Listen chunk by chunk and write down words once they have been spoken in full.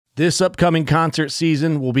This upcoming concert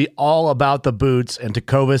season will be all about the boots, and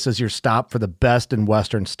Tecovas is your stop for the best in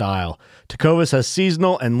Western style. Tecovas has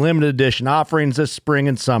seasonal and limited edition offerings this spring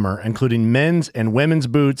and summer, including men's and women's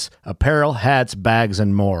boots, apparel, hats, bags,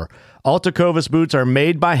 and more. All Tecovas boots are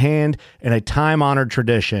made by hand in a time-honored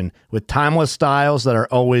tradition with timeless styles that are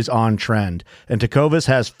always on trend. And Tecovas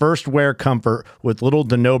has first wear comfort with little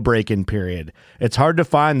to no break-in period. It's hard to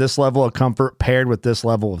find this level of comfort paired with this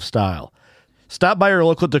level of style. Stop by your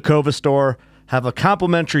local Tecovas store, have a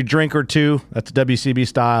complimentary drink or two, that's WCB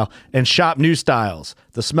style, and shop new styles.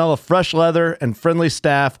 The smell of fresh leather and friendly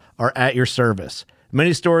staff are at your service.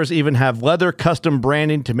 Many stores even have leather custom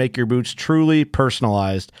branding to make your boots truly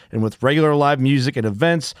personalized. And with regular live music and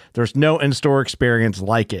events, there's no in-store experience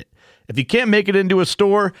like it. If you can't make it into a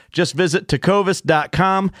store, just visit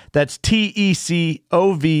tecovas.com. That's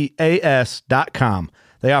TECOVAS.com.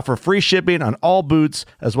 They offer free shipping on all boots,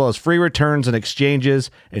 as well as free returns and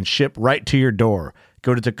exchanges, and ship right to your door.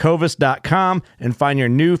 Go to tecovas.com and find your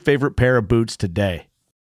new favorite pair of boots today.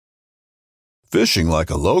 Fishing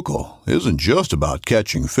like a local isn't just about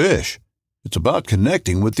catching fish. It's about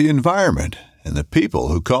connecting with the environment and the people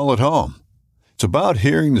who call it home. It's about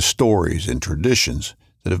hearing the stories and traditions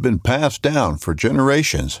that have been passed down for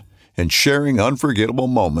generations and sharing unforgettable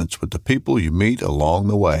moments with the people you meet along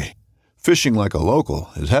the way. Fishing like a local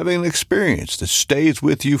is having an experience that stays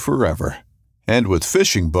with you forever. And with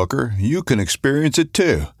Fishing Booker, you can experience it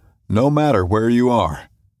too, no matter where you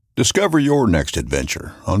are. Discover your next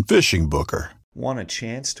adventure on Fishing Booker. Want a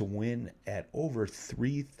chance to win at over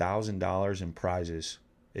 $3,000 in prizes?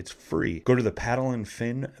 It's free. Go to the Paddle and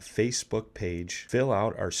Fin Facebook page, fill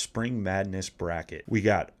out our Spring Madness bracket. We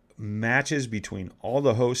got matches between all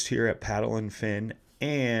the hosts here at Paddle and Fin,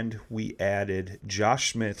 and we added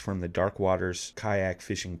Josh Smith from the Dark Waters Kayak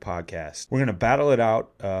Fishing Podcast. We're going to battle it out.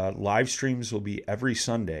 Live streams will be every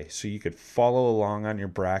Sunday, so you could follow along on your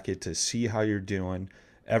bracket to see how you're doing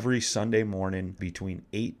every Sunday morning between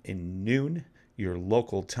 8 and noon, your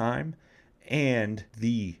local time. And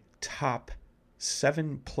the top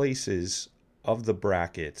 7 places of the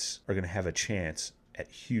brackets are going to have a chance at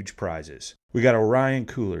huge prizes. We got Orion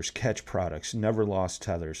coolers, Catch products, Never Lost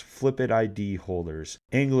tethers, Flip It ID holders,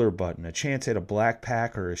 Angler button, a chance at a Black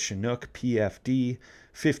Pack or a Chinook PFD,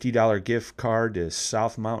 $50 gift card to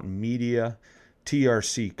South Mountain Media,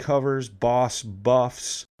 TRC covers, Boss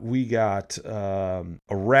buffs. We got a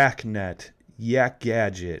rack net, Yak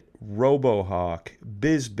Gadget, RoboHawk,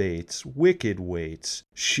 Biz Baits, Wicked Weights,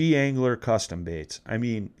 She Angler custom baits. I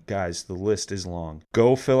mean, guys, the list is long.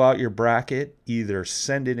 Go fill out your bracket. Either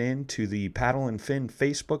send it in to the Paddle and Fin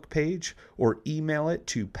Facebook page or email it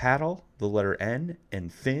to paddle, the letter N,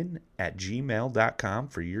 and fin @gmail.com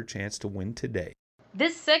for your chance to win today.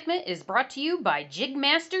 This segment is brought to you by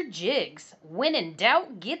Jigmaster Jigs. When in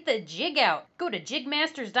doubt, get the jig out. Go to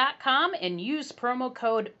jigmasters.com and use promo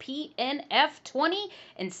code PNF20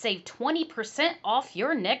 and save 20% off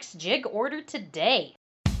your next jig order today.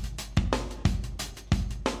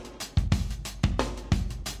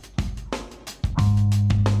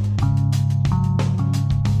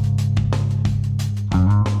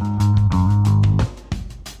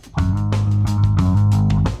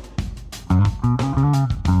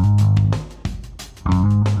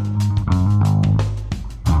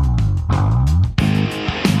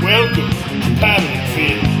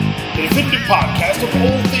 Podcast of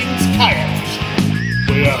all things kayak fishing.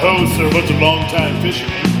 We are hosts are a bunch of long-time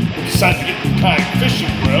fishermen who decided to get in the kayak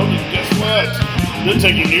fishing world, and guess what? They're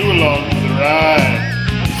taking you along for the ride.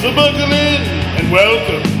 So buckle in and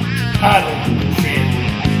welcome to Paddle and Fin.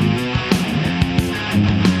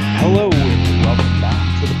 Hello and welcome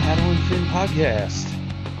back to the Paddle and Fin podcast.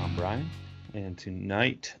 I'm Brian, and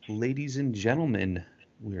tonight, ladies and gentlemen,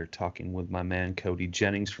 we are talking with my man Cody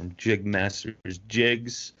Jennings from Jigmasters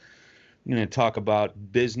Jigs. I'm going to talk about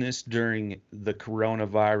business during the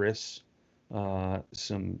coronavirus,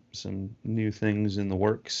 some new things in the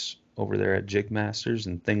works over there at Jigmasters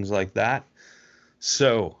and things like that.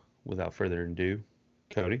 So, without further ado,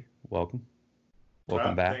 Cody, welcome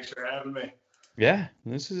back. Thanks for having me. Yeah,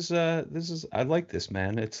 this is I like this,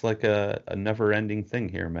 man. It's like a never-ending thing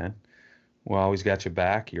here, man. We always got your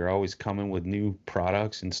back. You're always coming with new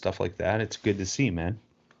products and stuff like that. It's good to see, man.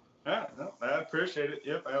 Yeah, no, I appreciate it.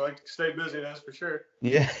 Yep, I like to stay busy, that's for sure.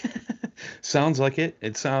 Yeah, sounds like it.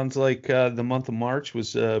 It sounds like the month of March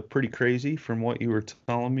was pretty crazy from what you were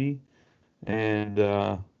telling me. And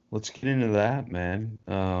let's get into that, man.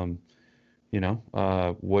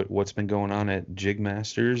 What's been going on at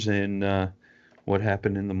Jigmasters and what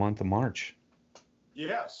happened in the month of March?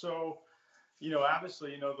 Yeah, so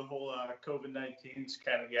Obviously, the whole COVID-19's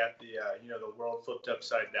kind of got the world flipped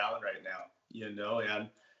upside down right now,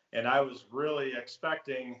 and I was really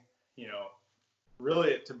expecting, really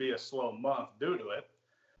it to be a slow month due to it,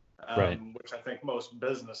 Right. which I think most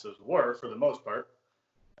businesses were for the most part.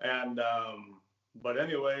 And, but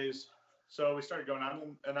anyways, so we started going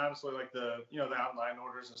on, and honestly, like the online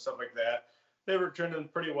orders and stuff like that, they were trending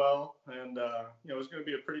pretty well, and, it was going to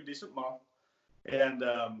be a pretty decent month. And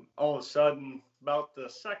all of a sudden, about the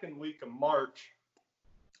second week of March,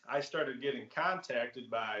 I started getting contacted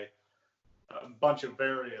by a bunch of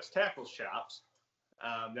various tackle shops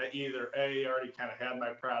that either already kind of had my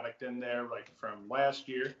product in there, like from last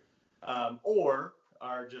year, or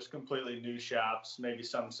are just completely new shops, maybe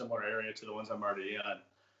some similar area to the ones I'm already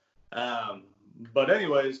in. But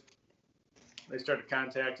anyways, they started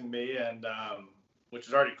contacting me, and which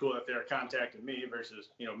is already cool that they're contacting me versus,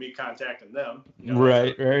 me contacting them.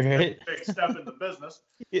 Right. Big step in the business.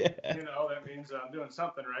 Yeah. That means I'm doing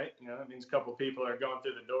something right. That means a couple of people are going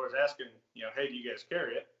through the doors asking, hey, do you guys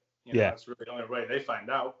carry it? That's really the only way they find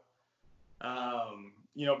out.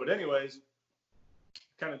 But anyways,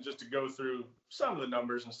 kind of just to go through some of the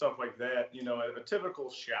numbers and stuff like that, a typical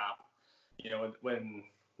shop,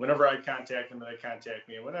 whenever I contact them and they contact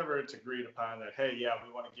me, and whenever it's agreed upon that, hey, yeah,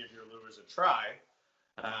 we want to give your lures a try,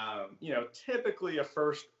 typically a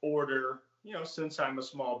first order, since I'm a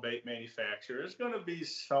small bait manufacturer, is going to be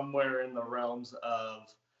somewhere in the realms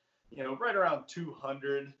of, right around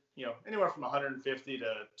 200, anywhere from 150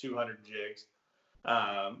 to 200 jigs.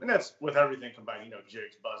 And that's with everything combined,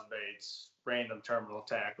 jigs, buzz baits, random terminal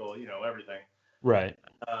tackle, everything. Right.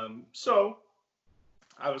 So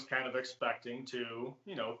I was kind of expecting to,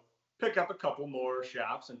 pick up a couple more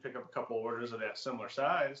shops and pick up a couple orders of that similar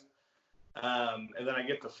size. And then I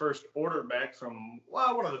get the first order back from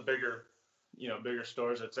one of the bigger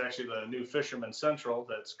stores. It's actually the new Fisherman Central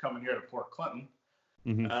that's coming here to Port Clinton.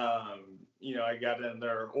 Mm-hmm. I got in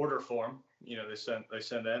their order form. They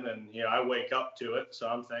send in, and I wake up to it. So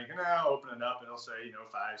I'm thinking, I'll open it up, and it'll say,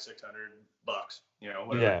 $500-600,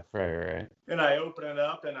 whatever. Yeah, right. And I open it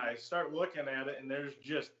up, and I start looking at it, and there's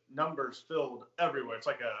just numbers filled everywhere. It's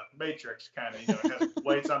like a matrix kind of, it has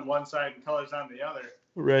weights on one side and colors on the other.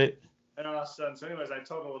 Right. And all of a sudden, so anyways, I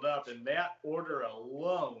totaled it up, and that order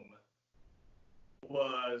alone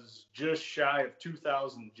was just shy of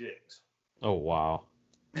 2,000 jigs. Oh, wow.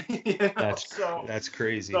 That's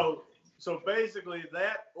crazy. So basically,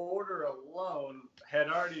 that order alone had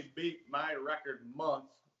already beat my record month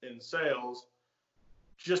in sales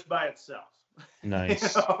just by itself.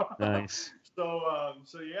 Nice. Nice.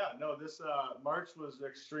 This March was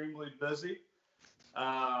extremely busy.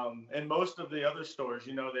 And most of the other stores,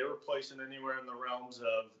 they were placing anywhere in the realms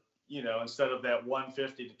of, instead of that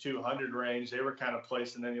 150 to 200 range, they were kind of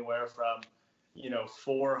placing anywhere from,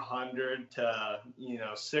 400 to,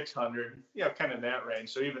 600, kind of in that range.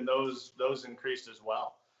 So even those increased as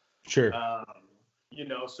well. Sure.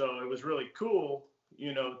 So it was really cool,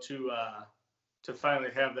 to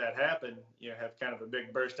finally have that happen, have kind of a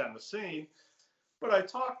big burst on the scene. But I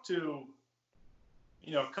talked to,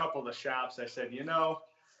 a couple of the shops. I said,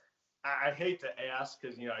 I hate to ask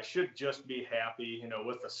because, I should just be happy,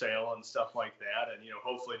 with the sale and stuff like that. And,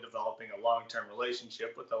 hopefully developing a long-term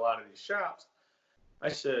relationship with a lot of these shops. I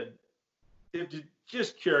said,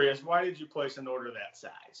 just curious, why did you place an order that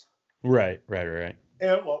size? Right.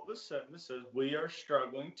 And what was said, we are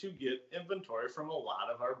struggling to get inventory from a lot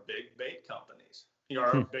of our big bait companies,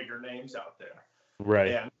 our bigger names out there.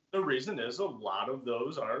 Right. And the reason is a lot of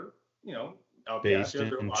those are, based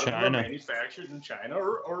in a lot China. of them are manufactured in China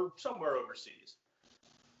or somewhere overseas.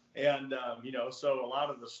 And, so a lot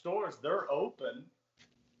of the stores, they're open,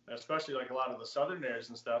 especially like a lot of the southern areas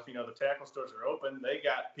and stuff, the tackle stores are open. They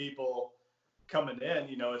got people coming in,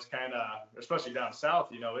 it's kind of, especially down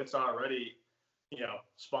south, it's already,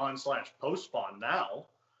 spawn/post spawn now.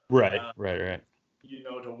 Right.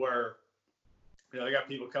 To where, they got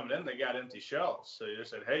people coming in, they got empty shelves. So they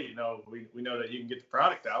said, hey, we know that you can get the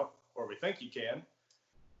product out, or we think you can,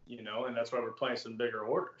 and that's why we're placing bigger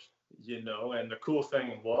orders, and the cool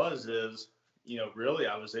thing is, really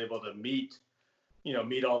I was able to meet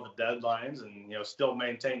all the deadlines and, still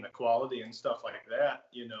maintain the quality and stuff like that,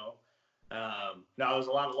 now there's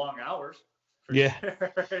a lot of long hours. Yeah.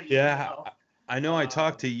 Sure, yeah. I know I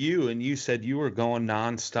talked to you and you said you were going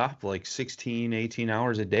nonstop, like 16, 18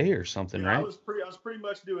 hours a day or something, right? I was pretty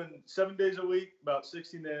much doing 7 days a week, about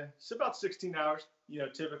 16 hours,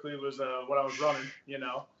 typically was what I was running,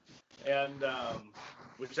 and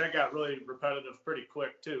which I got really repetitive pretty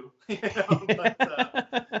quick too, but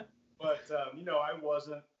I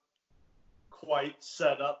wasn't quite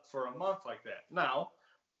set up for a month like that. Now,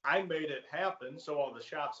 I made it happen, so all the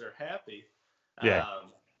shops are happy. Yeah.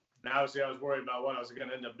 Now, obviously, I was worried about what I was going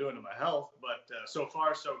to end up doing to my health, but so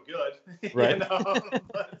far, so good. Right.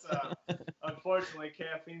 But unfortunately,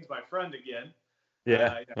 caffeine's my friend again.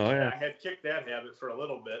 Yeah. I had kicked that habit for a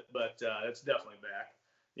little bit, but it's definitely back.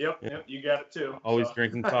 Yep, you got it too. Always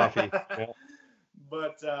drinking coffee. Yeah.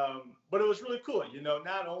 But it was really cool.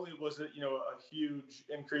 Not only was it, a huge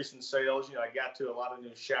increase in sales, I got to a lot of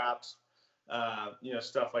new shops,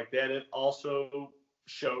 stuff like that. It also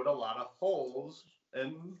showed a lot of holes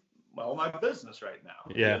in, my business right now.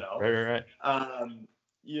 Yeah. Right. And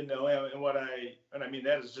I mean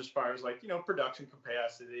that is just as far as like, production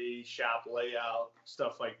capacity, shop layout,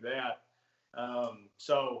 stuff like that.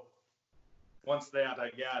 So once that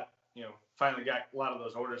I got, finally got a lot of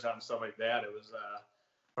those orders out and stuff like that, it was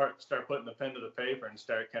start putting the pen to the paper and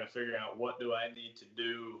start kind of figuring out what do I need to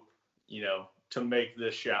do, to make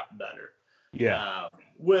this shop better. Yeah.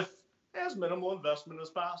 With as minimal investment as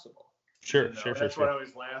possible. Sure. That's what I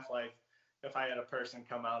always laugh, like if I had a person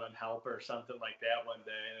come out and help or something like that one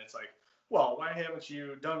day, and it's like, well, why haven't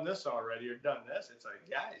you done this already or done this? It's like,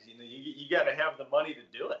 guys, you got to have the money to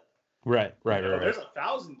do it. Right. There's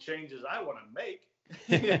 1,000 changes I want to make.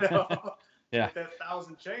 Yeah. But that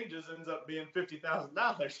 1,000 changes ends up being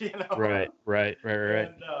 $50,000. Right.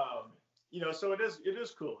 And so it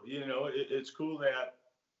is cool. It's cool that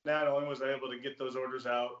not only was I able to get those orders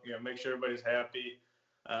out, make sure everybody's happy.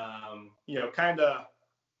 Kind of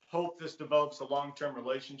hope this develops a long-term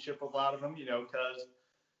relationship with a lot of them. Because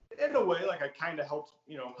in a way, like I kind of helped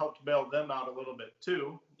bail them out a little bit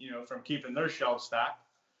too. From keeping their shelves stocked.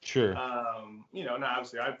 Sure. Now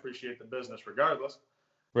obviously I appreciate the business regardless.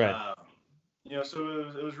 Right.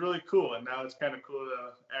 So it was really cool, and now it's kind of cool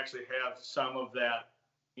to actually have some of that,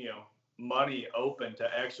 money open to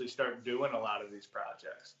actually start doing a lot of these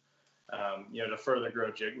projects, to further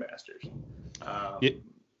grow Jigmasters.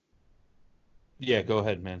 Yeah, go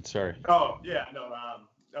ahead, man. Sorry. Oh yeah, no.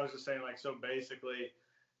 I was just saying, like, so basically,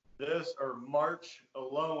 March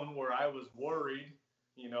alone, where I was worried,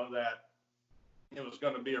 that it was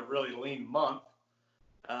going to be a really lean month.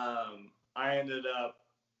 I ended up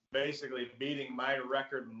basically beating my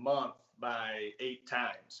record month by 8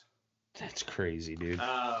 times. That's crazy, dude.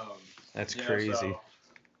 That's Yeah, crazy. So,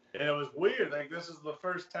 and it was weird. Like, this is the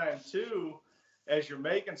first time too, as you're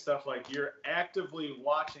making stuff, like you're actively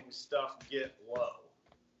watching stuff get low.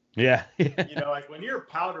 Yeah. Like when you're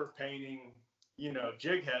powder painting,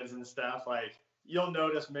 jig heads and stuff, like you'll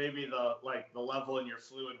notice maybe the level in your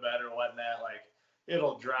fluid bed or whatnot, like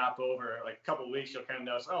it'll drop over like a couple of weeks. You'll kind of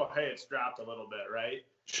notice, oh, hey, it's dropped a little bit, right?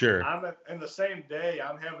 Sure. In the same day,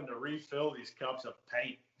 I'm having to refill these cups of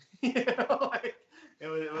paint. Like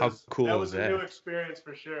how cool that is was that? a new experience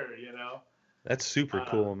for sure. That's super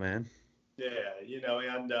cool, man. Yeah,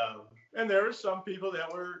 and there were some people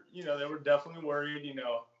that were, they were definitely worried,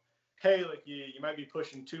 hey, like you might be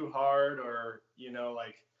pushing too hard, or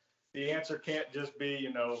like the answer can't just be,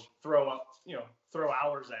 throw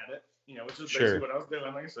hours at it, which is basically what I was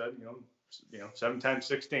doing. Like I said, 7 times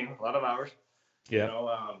 16, a lot of hours.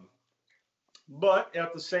 Yeah. But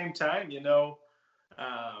at the same time, even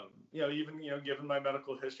given my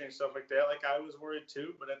medical history and stuff like that, like I was worried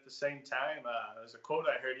too. But at the same time, there's a quote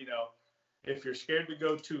I heard, if you're scared to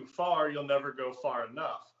go too far, you'll never go far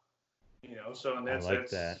enough. So and that's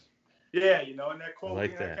that. Yeah, and that quote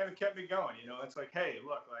that kind of kept me going. It's like, hey,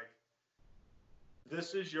 look, like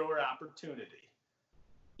this is your opportunity.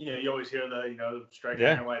 You always hear the strike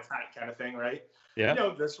iron while it's hot kind of thing, right?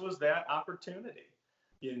 Yeah. This was that opportunity.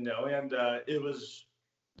 And it was.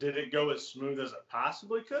 Did it go as smooth as it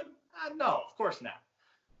possibly could? No, of course not.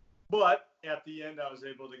 But at the end, I was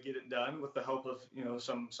able to get it done with the help of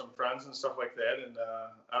some friends and stuff like that, and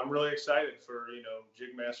I'm really excited for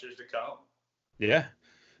Jigmasters to come. Yeah,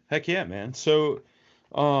 heck yeah, man. So,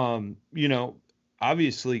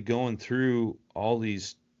 obviously going through all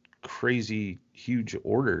these crazy huge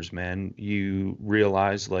orders, man, you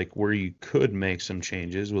realize like where you could make some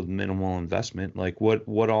changes with minimal investment. Like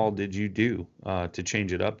what all did you do to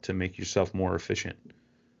change it up to make yourself more efficient?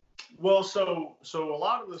 Well, so a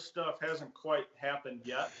lot of this stuff hasn't quite happened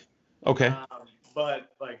yet. Okay.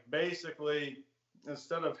 But like basically,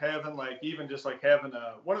 instead of having like even just like having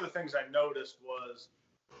one of the things I noticed was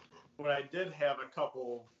when I did have a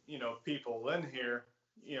couple people in here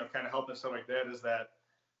kind of helping stuff like that, is that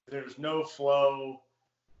there's no flow.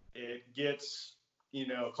 It gets,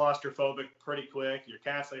 claustrophobic pretty quick. You're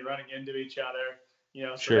constantly running into each other,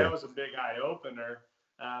 so Sure. That was a big eye opener.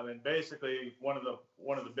 And basically one of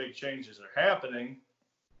the big changes that are happening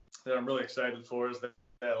that I'm really excited for is that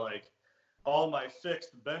like, all my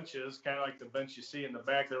fixed benches, kind of like the bench you see in the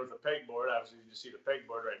back there with the pegboard. Obviously, you see the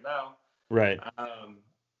pegboard right now. Right.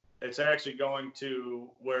 It's actually going to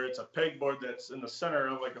where it's a pegboard that's in the center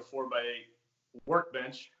of like a 4x8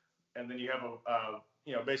 workbench, and then you have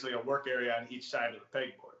basically a work area on each side of the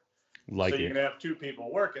pegboard. So you can have two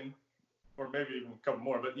people working, or maybe even a couple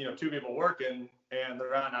more, but two people working, and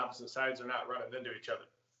they're on opposite sides. They're not running into each other.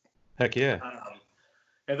 Heck yeah.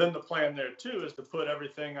 And then the plan there too is to put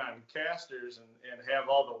everything on casters and have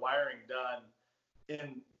all the wiring done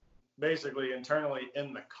in basically internally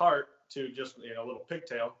in the cart to just a little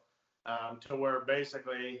pigtail, to where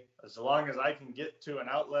basically as long as I can get to an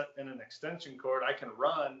outlet and an extension cord, I can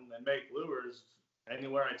run and make lures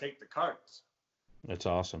anywhere I take the carts. That's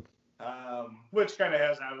awesome. Which kind of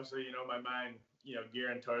has obviously my mind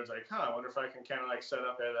gearing towards like, I wonder if I can kind of like set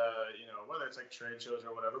up at whether it's like trade shows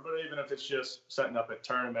or whatever, but even if it's just setting up at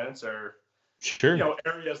tournaments or sure,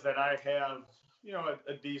 areas that I have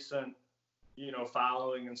a decent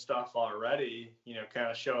following and stuff already, kind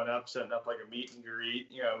of showing up, setting up like a meet and greet,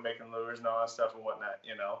 making lures and all that stuff and whatnot,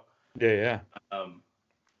 Yeah.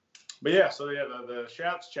 But yeah, so yeah, the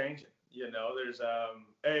shop's changing. There's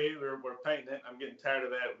we're painting it. I'm getting tired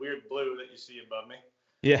of that weird blue that you see above me.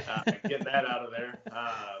 Yeah. Getting that out of there.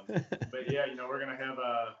 But yeah, we're gonna have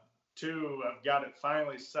I've got it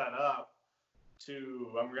finally set up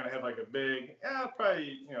I'm gonna have like a big,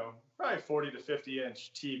 probably 40 to 50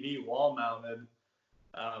 inch TV wall mounted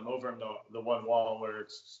over in the one wall where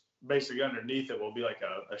it's basically underneath it will be like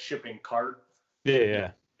a shipping cart.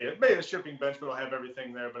 Yeah. It'll be a shipping bench, but it'll have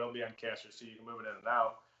everything there, but it'll be on casters so you can move it in and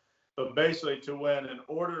out. But basically, to when an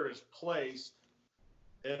order is placed,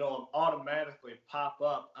 it'll automatically pop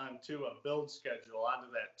up onto a build schedule onto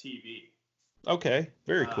that TV. Okay,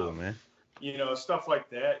 very cool, man. Stuff like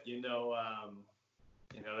that.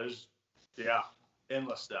 There's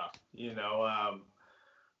endless stuff.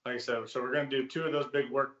 Like I said, so we're gonna do 2 of those big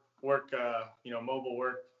work, mobile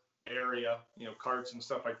work area, carts and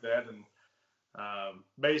stuff like that, and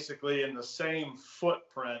basically in the same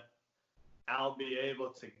footprint, I'll be able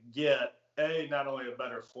to get not only a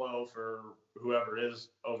better flow for whoever is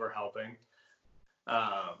over helping,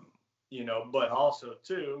 but also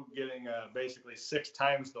too getting basically 6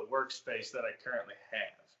 times the workspace that I currently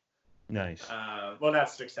have. Nice. Well, not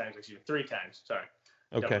 6 times, excuse me, 3 times. Sorry.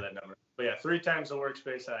 Okay. Double that number. But yeah, 3 times the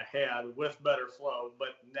workspace that I had with better flow,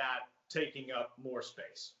 but not taking up more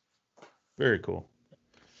space. Very cool.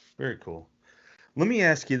 Very cool. Let me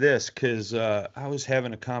ask you this, because I was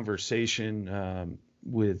having a conversation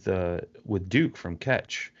with Duke from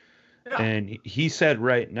Catch, and he said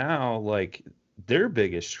right now, like, their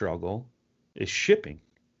biggest struggle is shipping.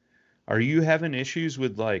 Are you having issues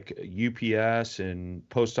with like UPS and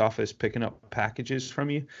post office picking up packages from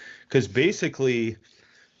you? Because basically,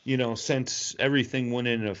 since everything went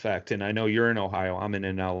into effect, and I know you're in Ohio, I'm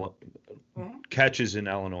in Catch is in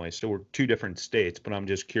Illinois, so we're 2 different states, but I'm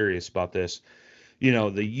just curious about this.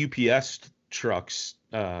 The UPS trucks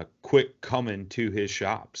quit coming to his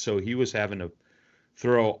shop, so he was having to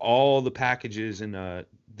throw all the packages in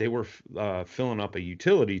they were filling up a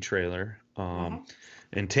utility trailer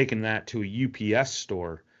and taking that to a UPS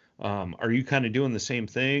store. Are you kind of doing the same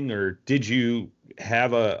thing, or did you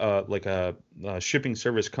have a shipping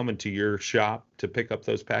service coming to your shop to pick up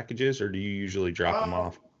those packages, or do you usually drop them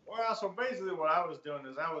off? Well, so basically what I was doing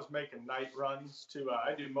is I was making night runs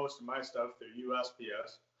I do most of my stuff through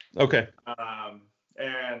USPS. Okay.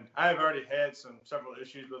 And I've already had several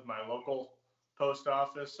issues with my local post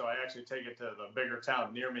office, so I actually take it to the bigger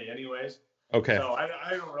town near me anyways. Okay. So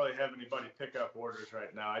I don't really have anybody pick up orders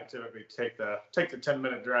right now. I typically take the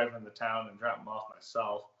 10-minute drive in the town and drop them off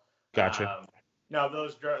myself. Gotcha. Now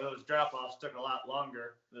those drop-offs took a lot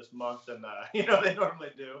longer this month than they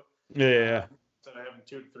normally do. Yeah. Instead of having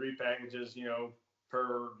 2 to 3 packages,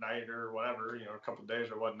 per night or whatever, a couple of days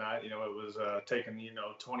or whatnot, it was taking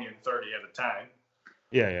 20 and 30 at a time.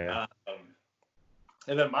 Yeah.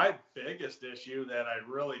 And then my biggest issue that I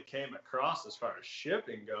really came across as far as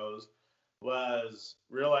shipping goes was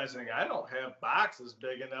realizing I don't have boxes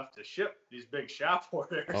big enough to ship these big shop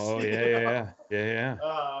orders. Oh, yeah.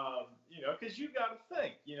 Because you got to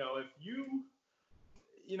think,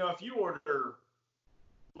 if you order,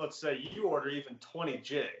 let's say you order even 20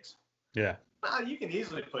 jigs. Yeah. You can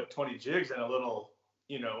easily put 20 jigs in a little,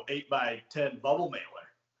 8x10 bubble mailer.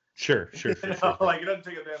 Sure. Like it doesn't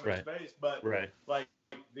take up that much space, but right. Like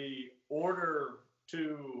the order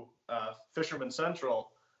to Fisherman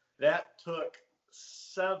Central, that took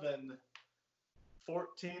 7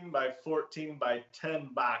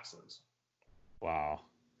 14x14x10 boxes. Wow.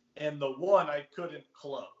 And the one I couldn't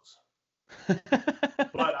close.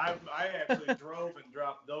 But I actually drove and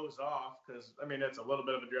dropped those off because, I mean, it's a little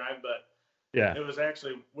bit of a drive, but Yeah. it was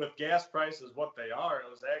actually, with gas prices what they are, it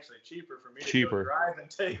was actually cheaper for me to go Cheaper. drive and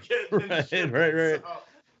take it. Right. So,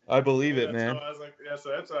 I believe it, yeah, man. so I was like, yeah, so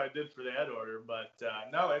that's what I did for that order. But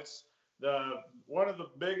no, it's one of the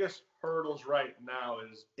biggest hurdles right now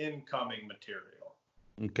is incoming material.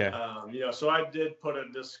 Okay. So I did put a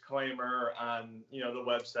disclaimer on, the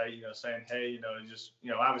website, saying, hey, just,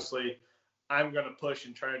 obviously I'm going to push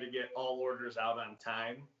and try to get all orders out on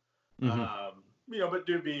time. But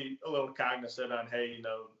do be a little cognizant on, hey,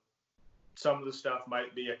 some of the stuff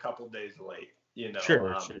might be a couple days late,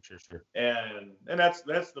 Sure. And that's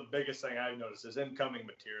the biggest thing I've noticed is incoming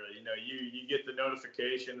material. You get the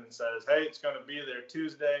notification and says, hey, it's going to be there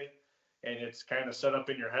Tuesday. And it's kind of set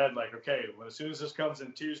up in your head like, okay, well, as soon as this comes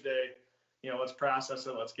in Tuesday, let's process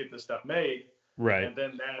it. Let's get this stuff made. Right. And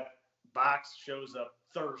then that box shows up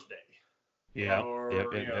Thursday. Yeah. Or,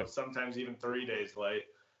 sometimes even 3 days late.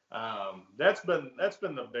 That's been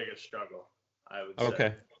the biggest struggle, I would say.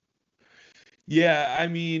 Okay. Yeah, I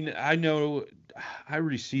mean, I know I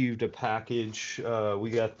received a package.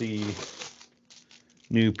 We got the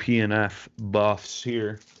new P&F buffs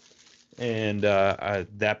here. And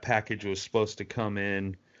that package was supposed to come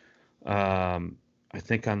in, I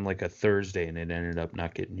think on like a Thursday, and it ended up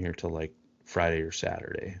not getting here till like Friday or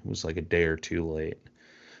Saturday. It was like a day or two late.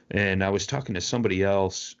 And I was talking to somebody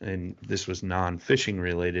else, and this was non-fishing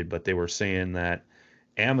related, but they were saying that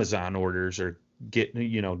Amazon orders are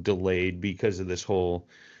getting, delayed because of this whole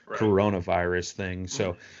coronavirus thing.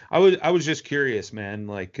 So I was just curious, man,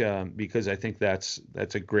 like, because I think that's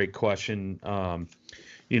a great question.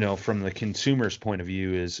 From the consumer's point of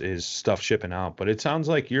view, is stuff shipping out, but it sounds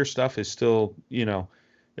like your stuff is still,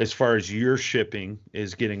 as far as your shipping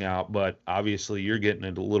is getting out, but obviously you're getting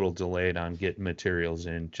a little delayed on getting materials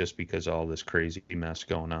in just because of all this crazy mess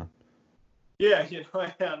going on. Yeah,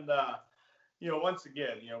 and once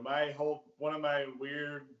again, one of my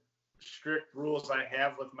weird, strict rules I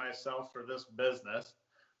have with myself for this business,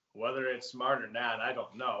 whether it's smart or not, I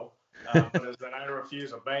don't know, but is that I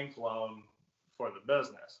refuse a bank loan for the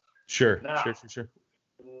business. Sure.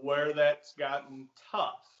 Where that's gotten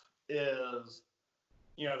tough is,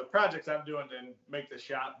 the projects I'm doing to make the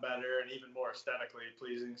shop better and even more aesthetically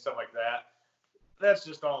pleasing, stuff like that. That's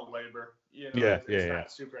just all labor. It's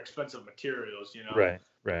not super expensive materials. Right.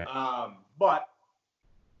 But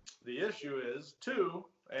the issue is too,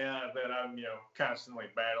 and that I'm constantly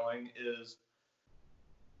battling is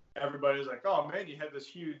everybody's like, oh man, you had this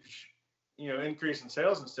huge increase in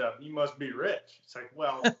sales and stuff, you must be rich. It's like,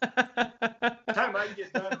 well, time I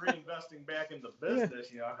get done reinvesting back in the business,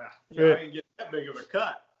 I didn't get that big of a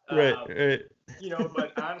cut. Right.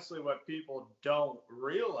 But honestly, what people don't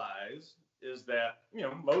realize is that,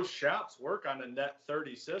 most shops work on a net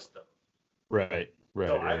 30 system. Right.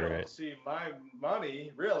 So I don't see my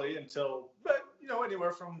money really until,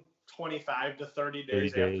 anywhere from 25 to 30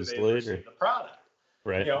 days after they receive the product.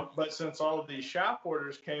 Right. But since all of these shop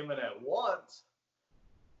orders came in at once,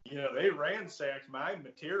 they ransacked my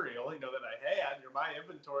material, that I had, my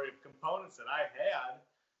inventory of components that I had.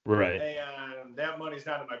 Right. And that money's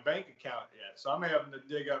not in my bank account yet. So I'm having to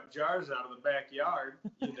dig up jars out of the backyard,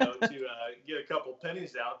 to get a couple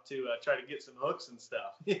pennies out to try to get some hooks and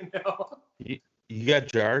stuff, You got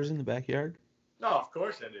jars in the backyard? No, of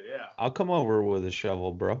course I do, yeah. I'll come over with a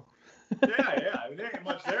shovel, bro. Yeah. I mean, there ain't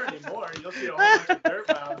much there anymore. You'll see a whole bunch of dirt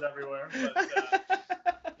mounds everywhere. But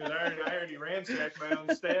because I already ransacked my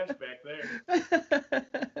own stash back there.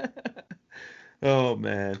 Oh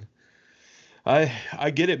man, I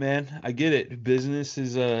get it, man. I get it. Business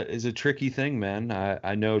is a tricky thing, man.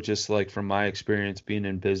 I know, just like from my experience being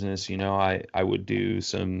in business, I would do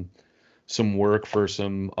some work for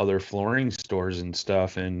some other flooring stores and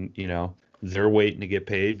stuff, and they're waiting to get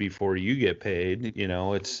paid before you get paid.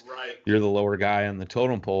 It's right. You're the lower guy on the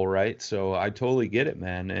totem pole, right? So I totally get it,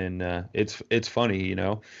 man. And it's funny,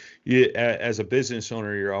 as a business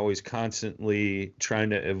owner, you're always constantly trying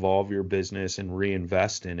to evolve your business and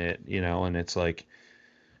reinvest in it, and it's like,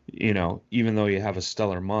 even though you have a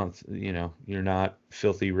stellar month, you're not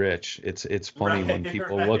filthy rich. It's funny when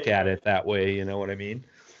people look at it that way, you know what I mean?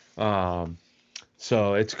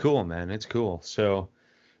 So it's cool, man. It's cool. So,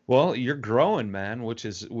 well, you're growing, man, which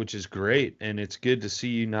is great, and it's good to see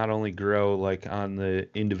you not only grow like on the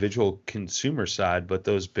individual consumer side, but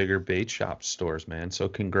those bigger bait shop stores, man. So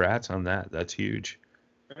congrats on that. That's huge.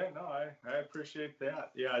 Yeah, no, I appreciate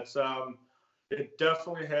that. Yeah, it's it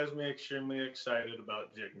definitely has me extremely excited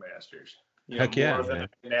about Jigmasters. Heck yeah, more than man.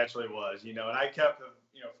 it naturally was. And I kept,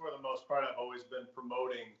 for the most part, I've always been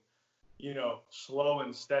promoting slow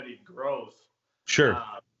and steady growth. Sure.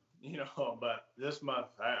 But this month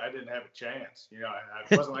I didn't have a chance.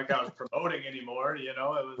 It wasn't like I was promoting anymore. It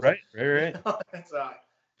was Right.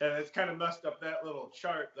 and it's kind of messed up that little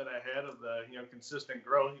chart that I had of the consistent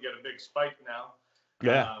growth. You got a big spike now.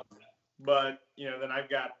 Yeah. But then I've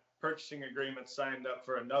got purchasing agreements signed up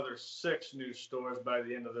for another 6 new stores by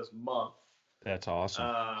the end of this month. That's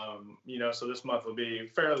awesome. So this month will be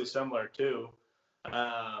fairly similar too.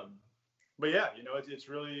 But yeah, it's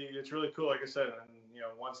really cool. Like I said, and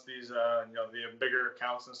once these the bigger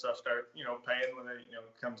accounts and stuff start paying when they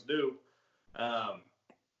it comes due,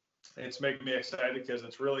 it's making me excited because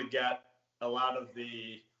it's really got a lot of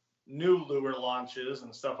the new lure launches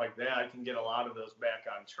and stuff like that. I can get a lot of those back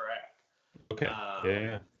on track. Okay.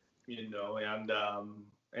 Yeah.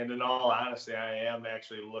 And in all honesty, I am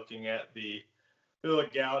actually looking at the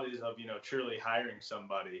legalities of truly hiring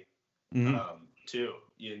somebody too.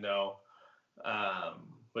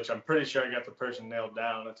 Which I'm pretty sure I got the person nailed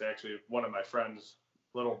down. It's actually one of my friend's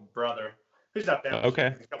little brother. He's not that much,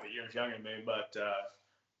 okay. He's a couple of years younger than me, but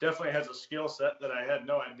definitely has a skill set that I had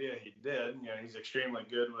no idea he did. He's extremely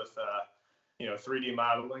good with 3D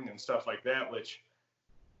modeling and stuff like that, which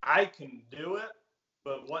I can do it,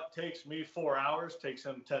 but what takes me 4 hours takes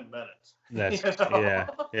him 10 minutes. That's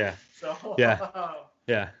yeah. So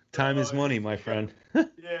yeah. Time is money, my friend. So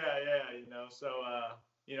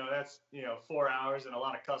that's 4 hours and a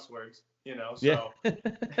lot of cuss words. So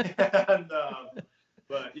and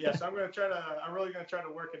but yes, I'm really gonna try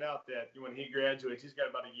to work it out that when he graduates, he's got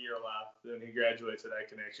about a year left. Then he graduates, and I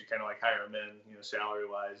can actually kind of like hire him in, salary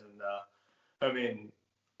wise. And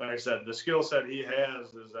like I said, the skill set he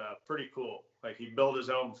has is pretty cool. Like he built his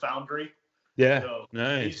own foundry. Yeah, so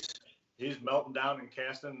nice. He's melting down and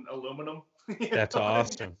casting aluminum. That's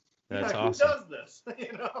awesome. That's awesome. Who does this?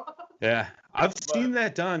 Yeah, I've seen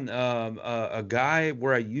that done. A guy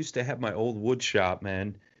where I used to have my old wood shop,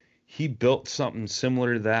 man, he built something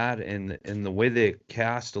similar to that, and the way they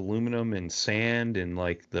cast aluminum and sand and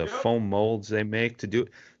like the foam molds they make to do it,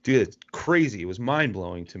 dude, it's crazy. It was mind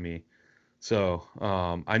blowing to me. So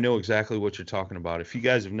I know exactly what you're talking about. If you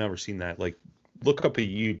guys have never seen that, like look up a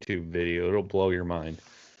YouTube video. It'll blow your mind.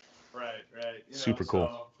 Right. Super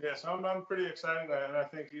cool. So I'm pretty excited, and I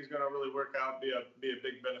think he's going to really work out, be a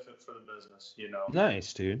big benefit for the business.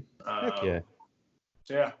 Nice, dude. Heck yeah.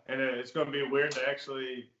 Yeah, and it's going to be weird to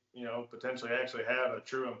actually, potentially actually have a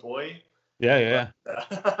true employee. Yeah. But,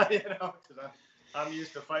 because I'm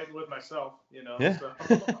used to fighting with myself. Yeah. So.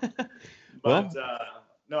 Well.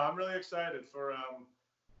 No, I'm really excited for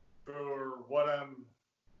what I'm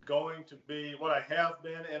going to be, what I have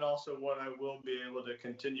been, and also what I will be able to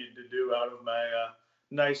continue to do out of my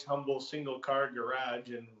nice, humble, single-car garage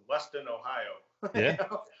in Weston, Ohio. Yeah.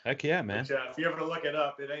 Heck yeah, man. Which, if you ever look it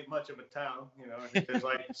up, it ain't much of a town. I think there's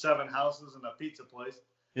like 7 houses and a pizza place.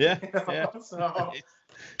 Yeah. So.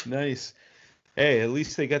 Nice. Hey, at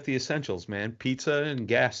least they got the essentials, man. Pizza and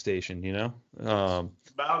gas station,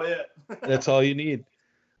 About it. That's all you need.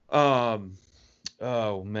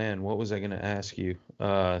 Oh man, what was I gonna ask you?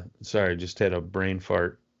 Sorry, just had a brain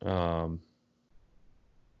fart.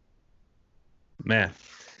 Man,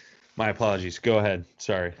 my apologies. Go ahead.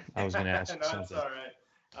 Sorry, I was gonna ask No, something. That's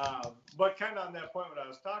all right. But kind of on that point, what I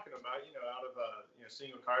was talking about, out of a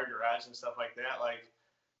single car garage and stuff like that, like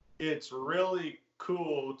it's really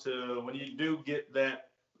cool to when you do get that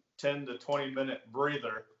 10 to 20 minute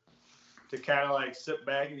breather to kind of like sit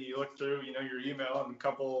back and you look through, your email, and a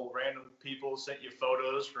couple random people sent you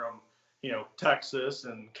photos from, Texas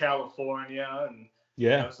and California and,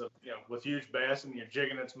 with huge bass and you're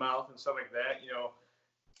jigging its mouth and stuff like that.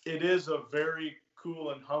 It is a very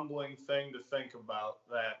cool and humbling thing to think about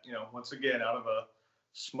that, once again, out of a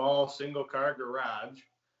small single car garage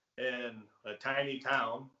in a tiny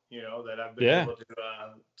town, that I've been able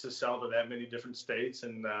to sell to that many different states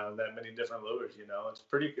and that many different lures.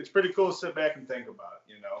 It's pretty cool to sit back and think about.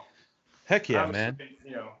 Heck yeah, obviously,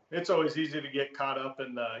 man. It's always easy to get caught up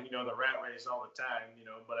in the the rat race all the time.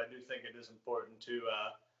 But I do think it is important to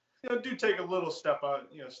do take a little step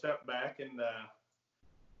back and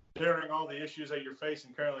during all the issues that you're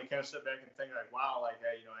facing currently, kind of sit back and think like, wow, like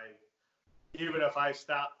even if I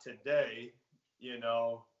stopped today,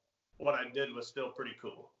 what I did was still pretty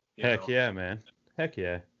cool. Heck yeah, man. Heck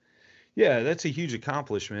yeah. Yeah, that's a huge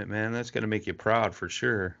accomplishment, man. That's going to make you proud for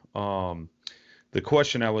sure. The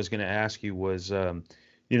question I was going to ask you was,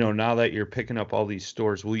 now that you're picking up all these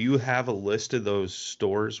stores, will you have a list of those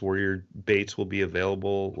stores where your baits will be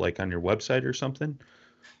available, like on your website or something?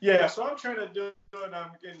 Yeah, so I'm trying to do it.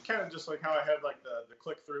 I'm getting kind of just like how I had like the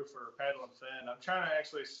click through for paddle and fin. I'm trying to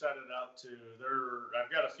actually set it up to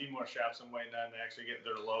I've got a few more shops I'm waiting on to actually get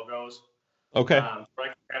their logos. Okay. So I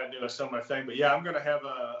can kind of do a similar thing. But yeah, I'm going to have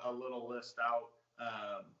a little list out,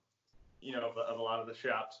 of a lot of the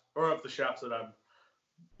shops, or of the shops that I'm,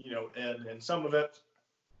 in. And some of it,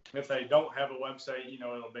 if they don't have a website,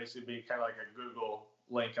 it'll basically be kind of like a Google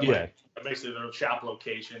link. Like basically their shop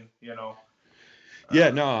location, Yeah,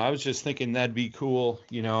 no, I was just thinking that'd be cool,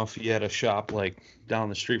 if you had a shop like down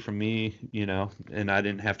the street from me, and I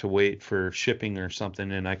didn't have to wait for shipping or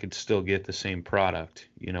something, and I could still get the same product.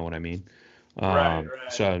 You know what I mean? Right.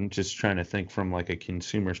 So I'm just trying to think from like a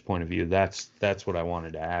consumer's point of view. That's what I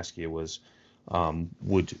wanted to ask you was,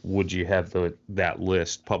 would you have that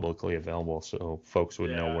list publicly available so folks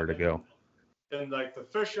would know where to go? And like the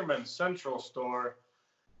Fisherman's Central store,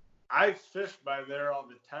 I fish by there all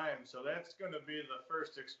the time, so that's going to be the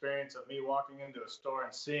first experience of me walking into a store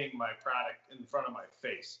and seeing my product in front of my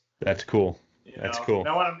face. That's cool. That's cool.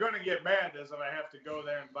 Now, what I'm going to get mad is if I have to go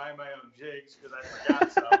there and buy my own jigs because I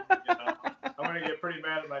forgot some. I'm going to get pretty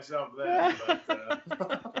mad at myself then. But,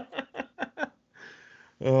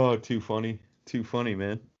 Oh, too funny,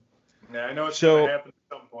 man. Yeah, I know it's going to happen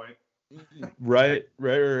at some point. Right.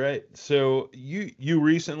 So you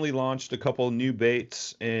recently launched a couple new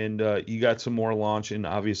baits, and you got some more launching.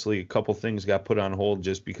 Obviously, a couple things got put on hold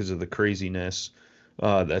just because of the craziness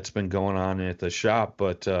that's been going on at the shop.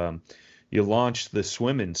 But you launched the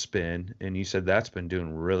swim and spin, and you said that's been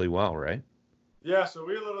doing really well, right? Yeah. So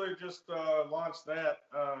we literally just launched that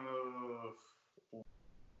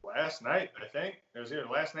last night, I think. It was either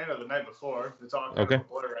last night or the night before. It's all kind of a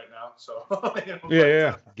blur right now. So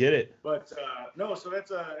yeah, get it. But no, so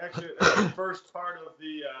that's actually the first part of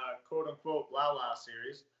the quote unquote La La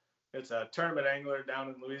series. It's a tournament angler down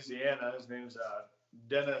in Louisiana. His name's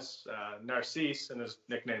Dennis Narcisse, and his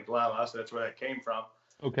nickname's La La, so that's where that came from.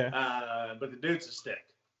 Okay. But the dude's a stick,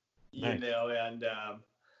 nice. And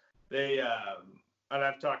they. And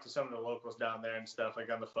I've talked to some of the locals down there and stuff, like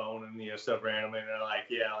on the phone and, stuff randomly. And they're like,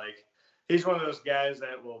 yeah, like he's one of those guys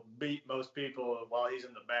that will beat most people while he's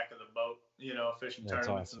in the back of the boat, fishing That's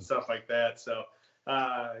tournaments awesome. and stuff like that. So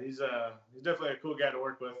he's definitely a cool guy to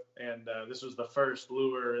work with. And this was the first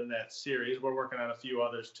lure in that series. We're working on a few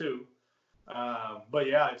others too. But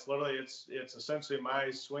yeah, it's literally, it's essentially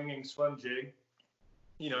my swinging swim jig,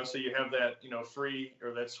 so you have that, free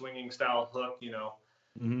or that swinging style hook,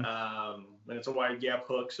 Mm-hmm. And it's a wide gap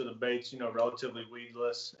hook, so the bait's, relatively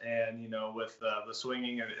weedless, and, with the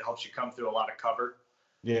swinging, it helps you come through a lot of cover.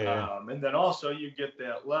 Yeah. And then also you get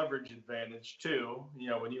that leverage advantage too,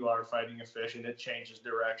 when you are fighting a fish and it changes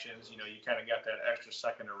directions, you kind of got that extra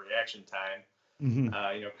second of reaction time, Mm-hmm.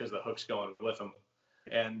 because the hook's going with them.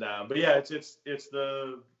 And, but yeah, it's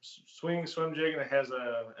the swinging swim jig, and it has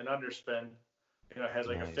an underspin. It has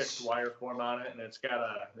like a fixed wire form on it, and it's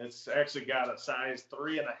actually got a size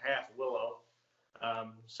 3.5 willow.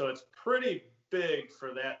 So it's pretty big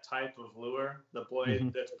for that type of lure, the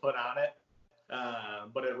blade that's put on it.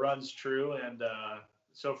 But it runs true, and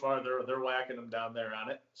so far they're whacking them down there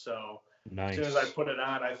on it. So as soon as I put it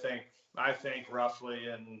on, I think roughly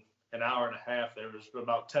in an hour and a half there was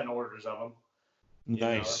about 10 orders of them.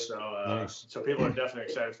 Nice. So people are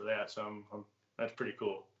definitely excited for that. So that's pretty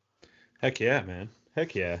cool. Heck yeah, man.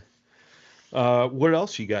 Heck yeah. What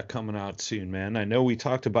else you got coming out soon, man? I know we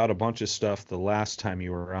talked about a bunch of stuff the last time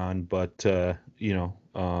you were on, but, I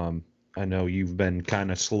know you've been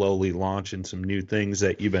kind of slowly launching some new things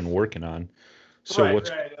that you've been working on. So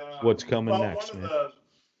what's coming next, man?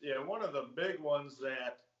 One of the big ones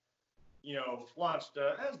that, launched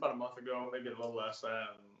that's about a month ago, maybe a little less,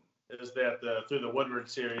 is that through the Woodward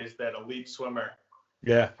series, that Elite Swimmer.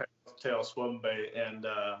 Yeah. Tail swim bait, and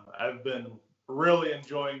I've been really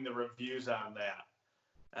enjoying the reviews on that.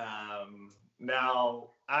 Now,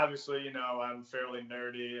 obviously, I'm fairly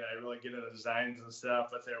nerdy and I really get into designs and stuff,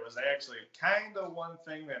 but there was actually kind of one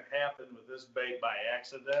thing that happened with this bait by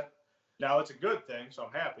accident. Now, it's a good thing, so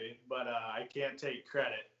I'm happy, but I can't take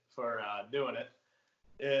credit for doing it.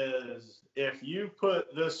 Is if you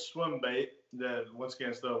put this swim bait, once again,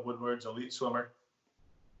 it's the Woodward's Elite Swimmer,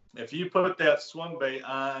 if you put that swim bait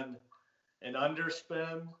on an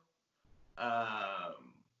underspin,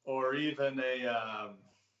 or even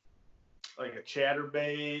like a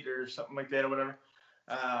chatterbait or something like that or whatever,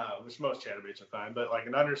 which most chatterbaits are fine, but like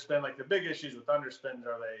an underspin, like the big issues with underspins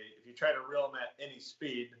are if you try to reel them at any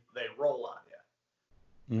speed, they roll on you.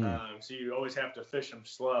 So you always have to fish them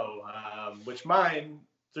slow, which mine,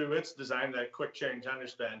 through its design, that quick change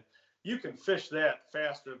underspin, you can fish that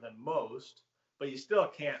faster than most, but you still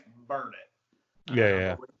can't burn it.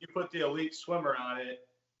 Yeah. When you put the Elite Swimmer on it,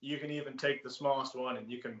 you can even take the smallest one and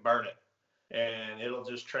you can burn it, and it'll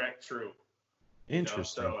just track true.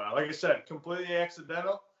 Interesting. So like I said, completely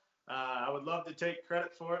accidental. I would love to take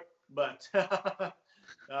credit for it, but it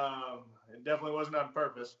definitely wasn't on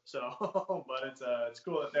purpose. So, but it's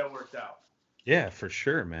cool that worked out. Yeah, for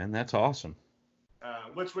sure, man. That's awesome.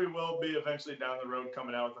 Which we will be eventually down the road,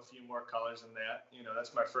 coming out with a few more colors than that.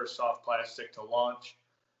 That's my first soft plastic to launch.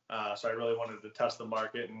 So I really wanted to test the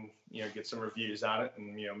market and, get some reviews on it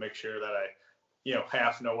and, make sure that I,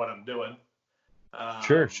 half know what I'm doing.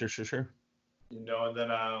 Sure. And then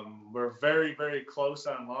we're very, very close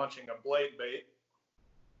on launching a blade bait,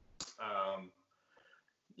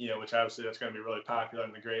 which obviously that's going to be really popular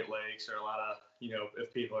in the Great Lakes, or a lot of,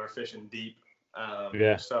 if people are fishing deep,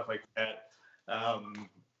 stuff like that.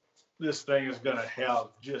 This thing is going to have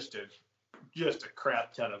just a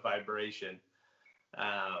crap ton of vibration,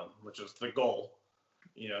 which is the goal.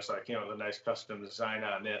 So I came up with a nice custom design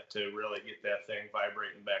on it to really get that thing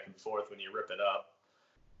vibrating back and forth when you rip it up.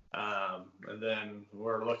 And then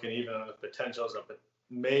we're looking even at the potentials of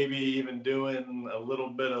maybe even doing a little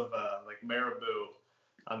bit of like marabou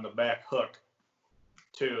on the back hook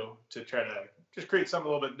too, to try to just create something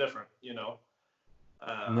a little bit different,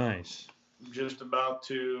 Nice. Just about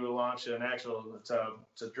to launch an actual, it's a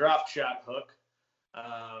drop shot hook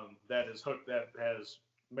that is hooked, that has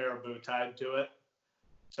marabou tied to it.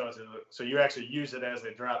 So you actually use it as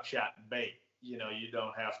a drop shot bait. You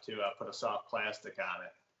don't have to put a soft plastic on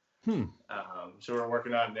it. So we're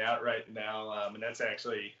working on that right now, and that's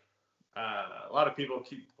actually a lot of people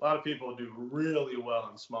do really well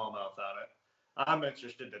in smallmouth on it. I'm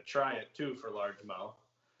interested to try it too for largemouth,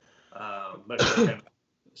 but we're gonna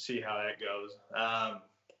see how that goes.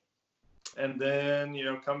 And then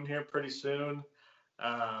coming here pretty soon,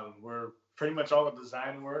 we're pretty much all the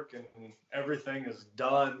design work and everything is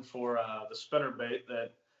done for the spinnerbait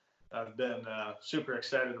that I've been super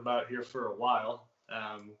excited about here for a while.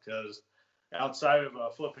 Because outside of a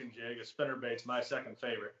flipping jig, a spinnerbait's my second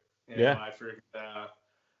favorite. I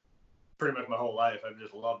pretty much my whole life I've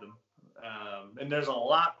just loved them. And there's a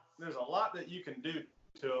lot that you can do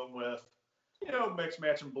to them with, mix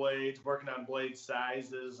matching blades, working on blade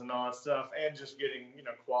sizes and all that stuff, and just getting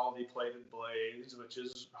quality plated blades, which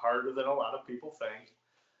is harder than a lot of people think.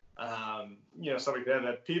 Stuff like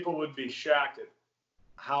that people would be shocked at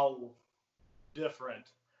how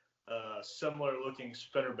different similar looking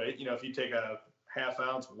spinnerbait. If you take a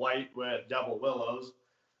half-ounce white with double willows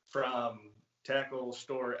from tackle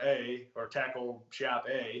store A or tackle shop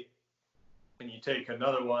A, and you take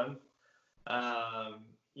another one,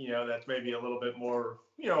 that's maybe a little bit more,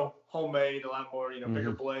 homemade, a lot more,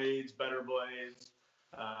 bigger blades, better blades.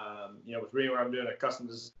 With me, where I'm doing a custom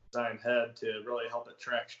design head to really help it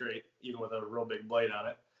track straight, even with a real big blade on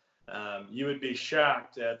it. You would be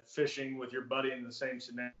shocked at fishing with your buddy in the same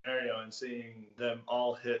scenario and seeing them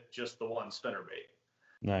all hit just the one spinnerbait.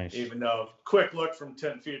 Nice. Even though quick look from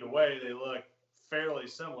 10 feet away, they look fairly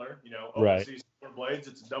similar. Right. These blades,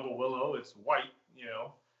 it's double willow, it's white.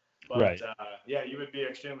 But right. You would be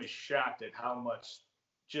extremely shocked at how much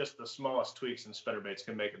just the smallest tweaks in spinnerbaits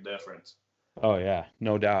can make a difference. Oh yeah,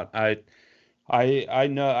 no doubt. I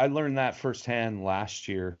know I learned that firsthand last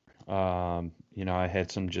year. I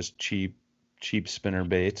had some just cheap spinner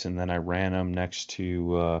baits, and then I ran them next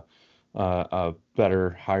to a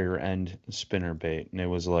better, higher end spinner bait, and it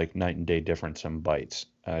was like night and day difference in bites.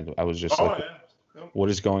 I was just what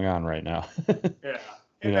is going on right now? Yeah.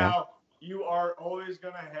 And now you are always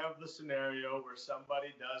going to have the scenario where somebody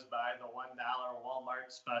does buy the $1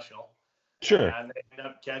 Walmart special. Sure. And they end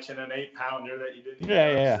up catching an 8-pounder that you didn't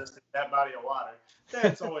resist that body of water.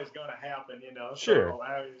 That's always going to happen, Sure.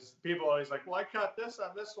 So people always like, well, I caught this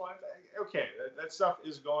on this one. Okay, that stuff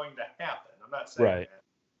is going to happen. I'm not saying that.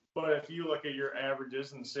 But if you look at your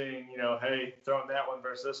averages and seeing, hey, throwing that one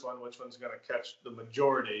versus this one, which one's going to catch the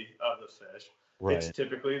majority of the fish? Right. It's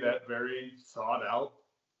typically that very thought out,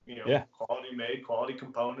 quality made, quality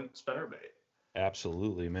component spinnerbait.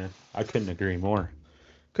 Absolutely, man. I couldn't agree more.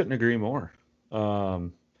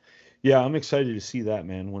 I'm excited to see that,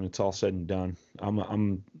 man, when it's all said and done.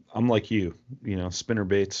 I'm like you,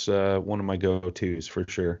 spinnerbait's one of my go-tos for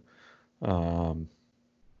sure. I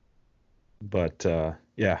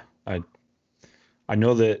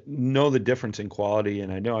know the difference in quality,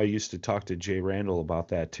 and I know I used to talk to Jay Randall about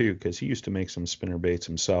that too, because he used to make some spinnerbaits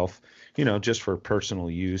himself, just for personal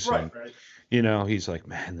use. Right. He's like,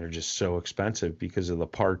 man, they're just so expensive because of the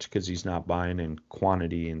parts, because he's not buying in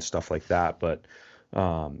quantity and stuff like that. But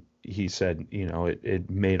he said, it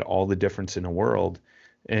made all the difference in the world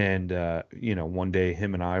And, one day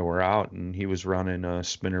him and I were out and he was running a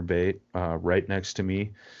spinner bait right next to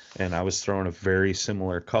me. And I was throwing a very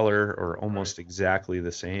similar color or almost exactly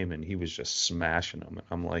the same. And he was just smashing them. And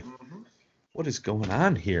I'm like, what is going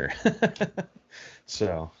on here?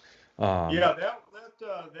 So, yeah,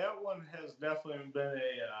 that one has definitely been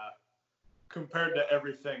compared to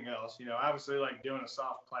everything else. Obviously, like doing a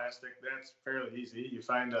soft plastic, that's fairly easy. You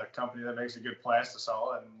find a company that makes a good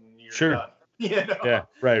plastisol, and you're sure. done. Yeah.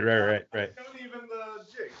 Right. Not even the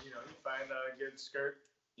jig. You find a good skirt.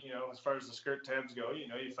 As far as the skirt tabs go,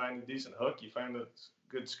 you find a decent hook, you find a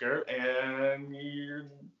good skirt, and you're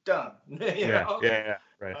done. Yeah.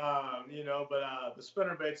 Right. But the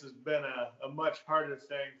spinner baits has been a much harder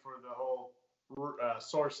thing for the whole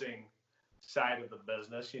sourcing side of the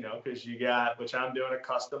business, because which I'm doing a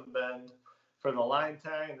custom bend for the line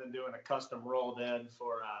tie and then doing a custom rolled end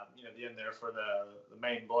for, the end there for the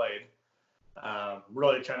main blade.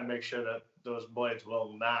 Really trying to make sure that those blades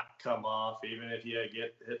will not come off, even if you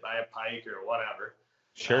get hit by a pike or whatever.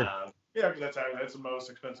 Sure. Because that's the most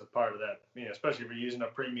expensive part of that, especially if you're using a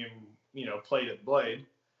premium, plated blade.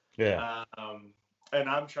 Yeah. And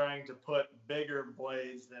I'm trying to put bigger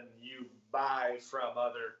blades than you buy from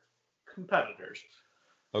other competitors.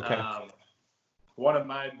 Okay. One of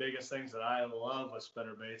my biggest things that I love with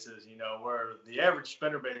spinner baits is, where the average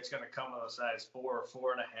spinner bait is going to come with a size 4 or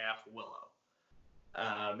 4.5 willow.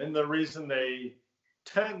 And the reason they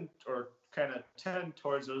tend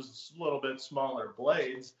towards those little bit smaller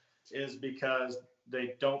blades is because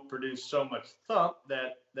they don't produce so much thump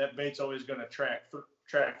that bait's always going to track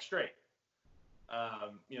straight.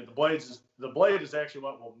 The blade is actually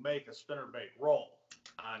what will make a spinner bait roll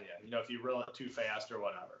on you. If you reel it too fast or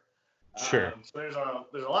whatever. Sure. So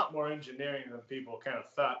there's a lot more engineering than people kind of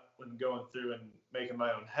thought when going through and making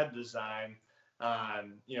my own head design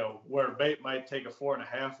on, where a bait might take a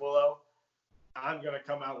 4.5 willow. I'm going to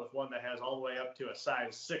come out with one that has all the way up to a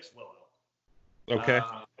size 6 willow. Okay.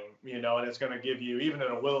 And it's going to give you, even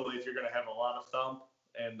in a willow leaf, you're going to have a lot of thump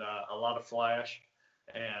and a lot of flash.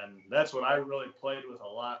 And that's what I really played with a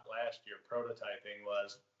lot last year prototyping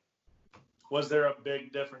was there a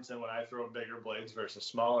big difference in when I throw bigger blades versus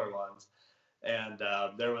smaller ones? And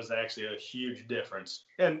there was actually a huge difference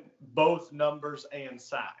in both numbers and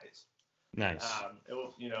size. Nice.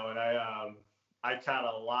 I caught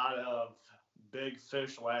a lot of big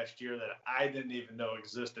fish last year that I didn't even know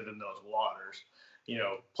existed in those waters.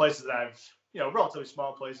 Places that I've, relatively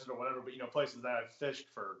small places or whatever, but, places that I've fished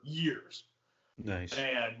for years. Nice.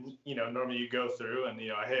 And, normally you go through and,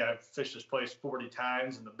 hey, I've fished this place 40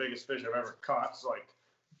 times and the biggest fish I've ever caught is like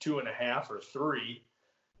 2.5 or 3.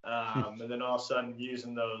 And then all of a sudden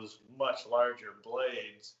using those much larger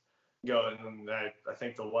blades going, and I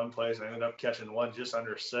think the one place I ended up catching one just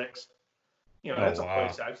under 6. That's a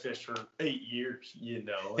place I fished for 8 years, and,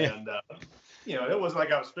 it wasn't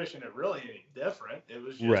like I was fishing it really any different. It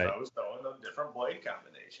was just I was throwing a different blade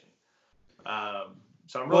combination.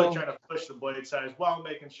 So I'm really trying to push the blade size while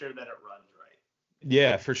making sure that it runs right.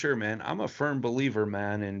 Yeah, for sure, man. I'm a firm believer,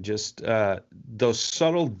 man, in just those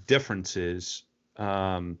subtle differences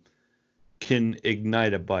can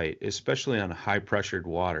ignite a bite, especially on high pressured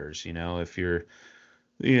waters. If you're,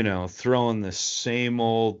 throwing the same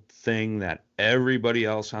old thing that everybody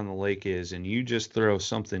else on the lake is, and you just throw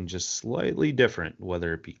something just slightly different,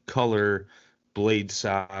 whether it be color, blade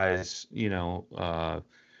size, an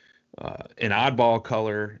oddball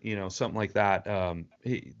color, something like that,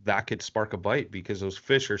 that could spark a bite because those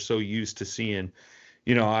fish are so used to seeing,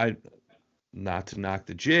 not to knock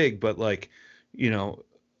the jig, but like,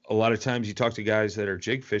 a lot of times you talk to guys that are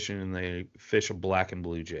jig fishing and they fish a black and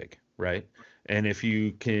blue jig, right? And if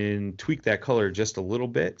you can tweak that color just a little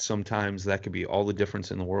bit, sometimes that could be all the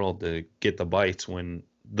difference in the world to get the bites when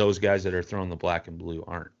those guys that are throwing the black and blue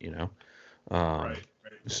aren't, Right.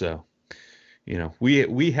 So,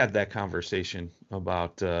 we had that conversation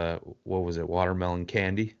about, what was it, watermelon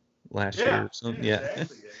candy last year or something? Yeah.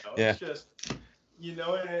 Exactly. Yeah. It's just,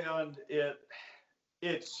 and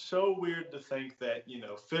it's so weird to think that,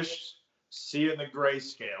 fish see in the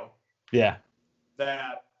grayscale. Yeah.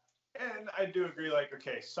 That, and I do agree, like,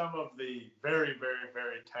 okay, some of the very, very,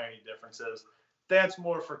 very tiny differences, that's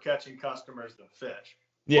more for catching customers than fish.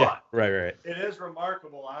 Yeah, but right. It is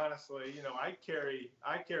remarkable, honestly. I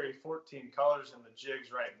carry 14 colors in the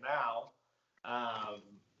jigs right now.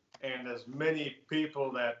 And as many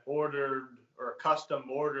people that ordered or custom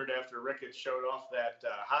ordered after Ricketts showed off that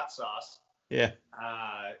hot sauce,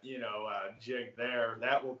 jig there,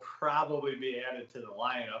 that will probably be added to the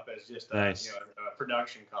lineup as just a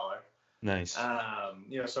production color. Nice.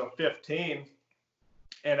 So 15,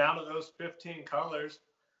 and out of those 15 colors,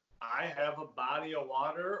 I have a body of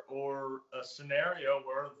water or a scenario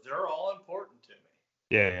where they're all important to me.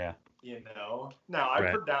 Yeah. Now I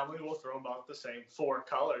Right. predominantly will throw about the same 4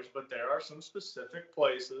 colors, but there are some specific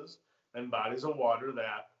places and bodies of water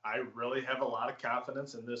that I really have a lot of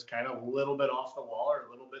confidence in this kind of little bit off the wall or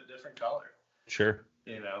a little bit different color. Sure.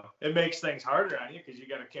 It makes things harder on you because you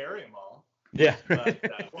got to carry them all. Yeah.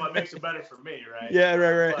 But, well, it makes it better for me, right? Yeah,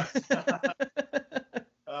 right.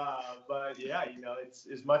 But yeah, it's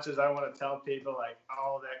as much as I want to tell people like,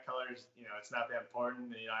 oh, that color's, it's not that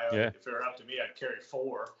important. If it were up to me, I'd carry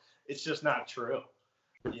 4. It's just not true.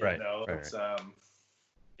 Right. It's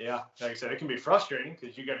yeah, like I said, it can be frustrating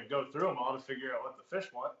because you got to go through them all to figure out what the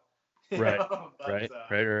fish want. Right. But,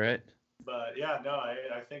 Right. But yeah, no,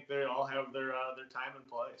 I think they all have their time and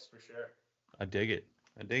place for sure. I dig it,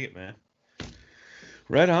 man.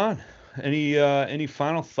 Right on. Any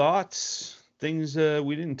final thoughts? Things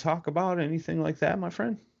we didn't talk about? Anything like that, my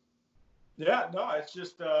friend? Yeah, no, it's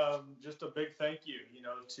just a big thank you,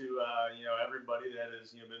 to everybody that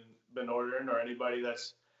has been ordering, or anybody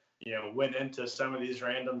that's went into some of these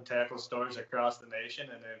random tackle stores across the nation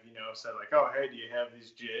and have said like, oh, hey, do you have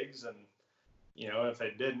these jigs? And if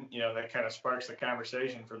they didn't, that kind of sparks the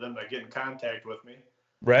conversation for them to get in contact with me.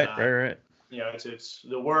 Right. It's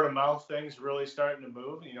the word of mouth thing's really starting to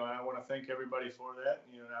move. I want to thank everybody for that.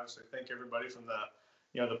 And obviously thank everybody from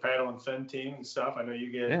the paddle and fin team and stuff. I know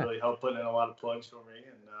you guys really helped put in a lot of plugs for me,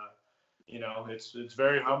 and it's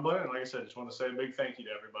very humbling. And like I said, just want to say a big thank you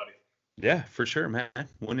to everybody. Yeah, for sure, man.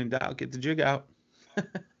 When in doubt, get the jig out.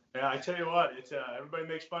 Yeah, I tell you what, it's everybody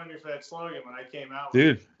makes fun of me for that slogan when I came out.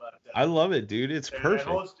 Dude, with it, but, I love it, dude. It's perfect. It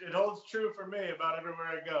holds true for me about everywhere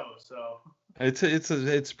I go. So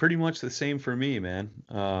it's pretty much the same for me, man.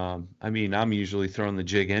 I mean, I'm usually throwing the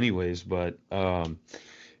jig anyways, but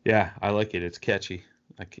yeah, I like it. It's catchy.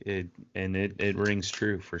 It rings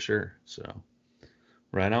true for sure. So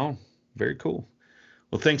right on. Very cool.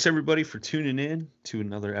 Well, thanks everybody for tuning in to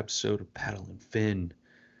another episode of Paddle and Fin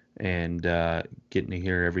and getting to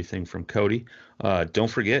hear everything from Cody. Don't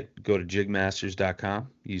forget, go to jigmasters.com,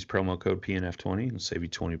 use promo code PNF20 and save you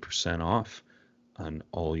 20% off on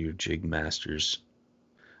all your Jigmasters.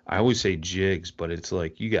 I always say jigs, but it's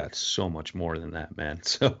like you got so much more than that, man.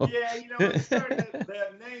 So yeah,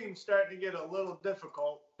 that name's starting to get a little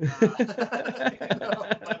difficult.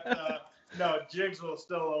 No, jigs will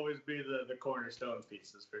still always be the cornerstone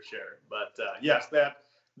pieces for sure. But yes, the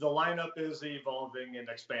lineup is evolving and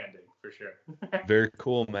expanding for sure. Very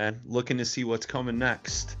cool, man. Looking to see what's coming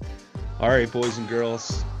next. All right, boys and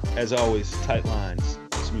girls, as always, tight lines,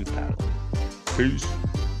 smooth paddle. Peace.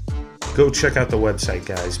 Go check out the website,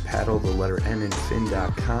 guys. Paddle, the letter N and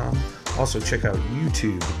fin.com. Also check out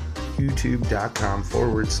YouTube,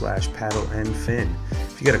 youtube.com/paddle and fin.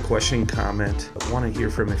 If you got a question, comment, want to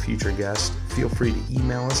hear from a future guest, feel free to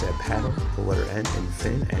email us at paddle, the letter N and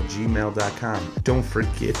fin @gmail.com. Don't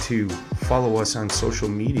forget to follow us on social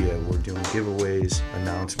media. We're doing giveaways,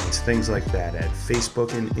 announcements, things like that at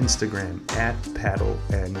Facebook and Instagram at paddle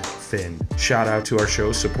and fin. Shout out to our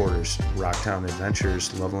show supporters, Rocktown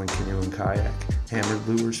Adventures, Loveland Canoe and Kayak, Hammered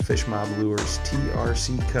Lures, Fish Mob Lures,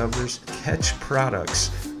 TRC Covers, Catch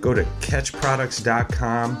Products. Go to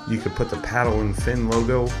catchproducts.com. You can put the Paddle and Fin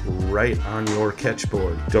logo right on your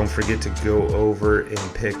catchboard. Don't forget to go over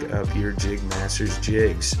and pick up your Jigmasters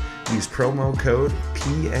jigs. Use promo code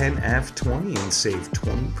PNF20 and save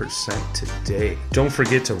 20% today. Don't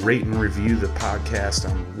forget to rate and review the podcast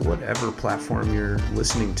on whatever platform you're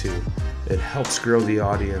listening to. It helps grow the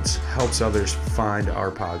audience, helps others find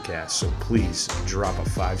our podcast. So please drop a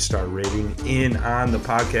 5-star rating in on the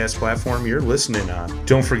podcast platform you're listening on.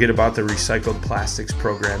 Don't forget about the recycled plastics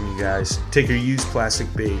program, you guys. Take your used plastic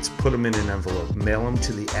baits, put them in an envelope, mail them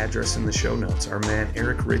to the address in the show notes. Our man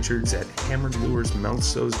Eric Richards at Hammered Lures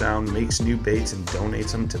melts those down, makes new baits, and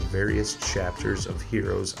donates them to various chapters of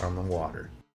Heroes on the Water.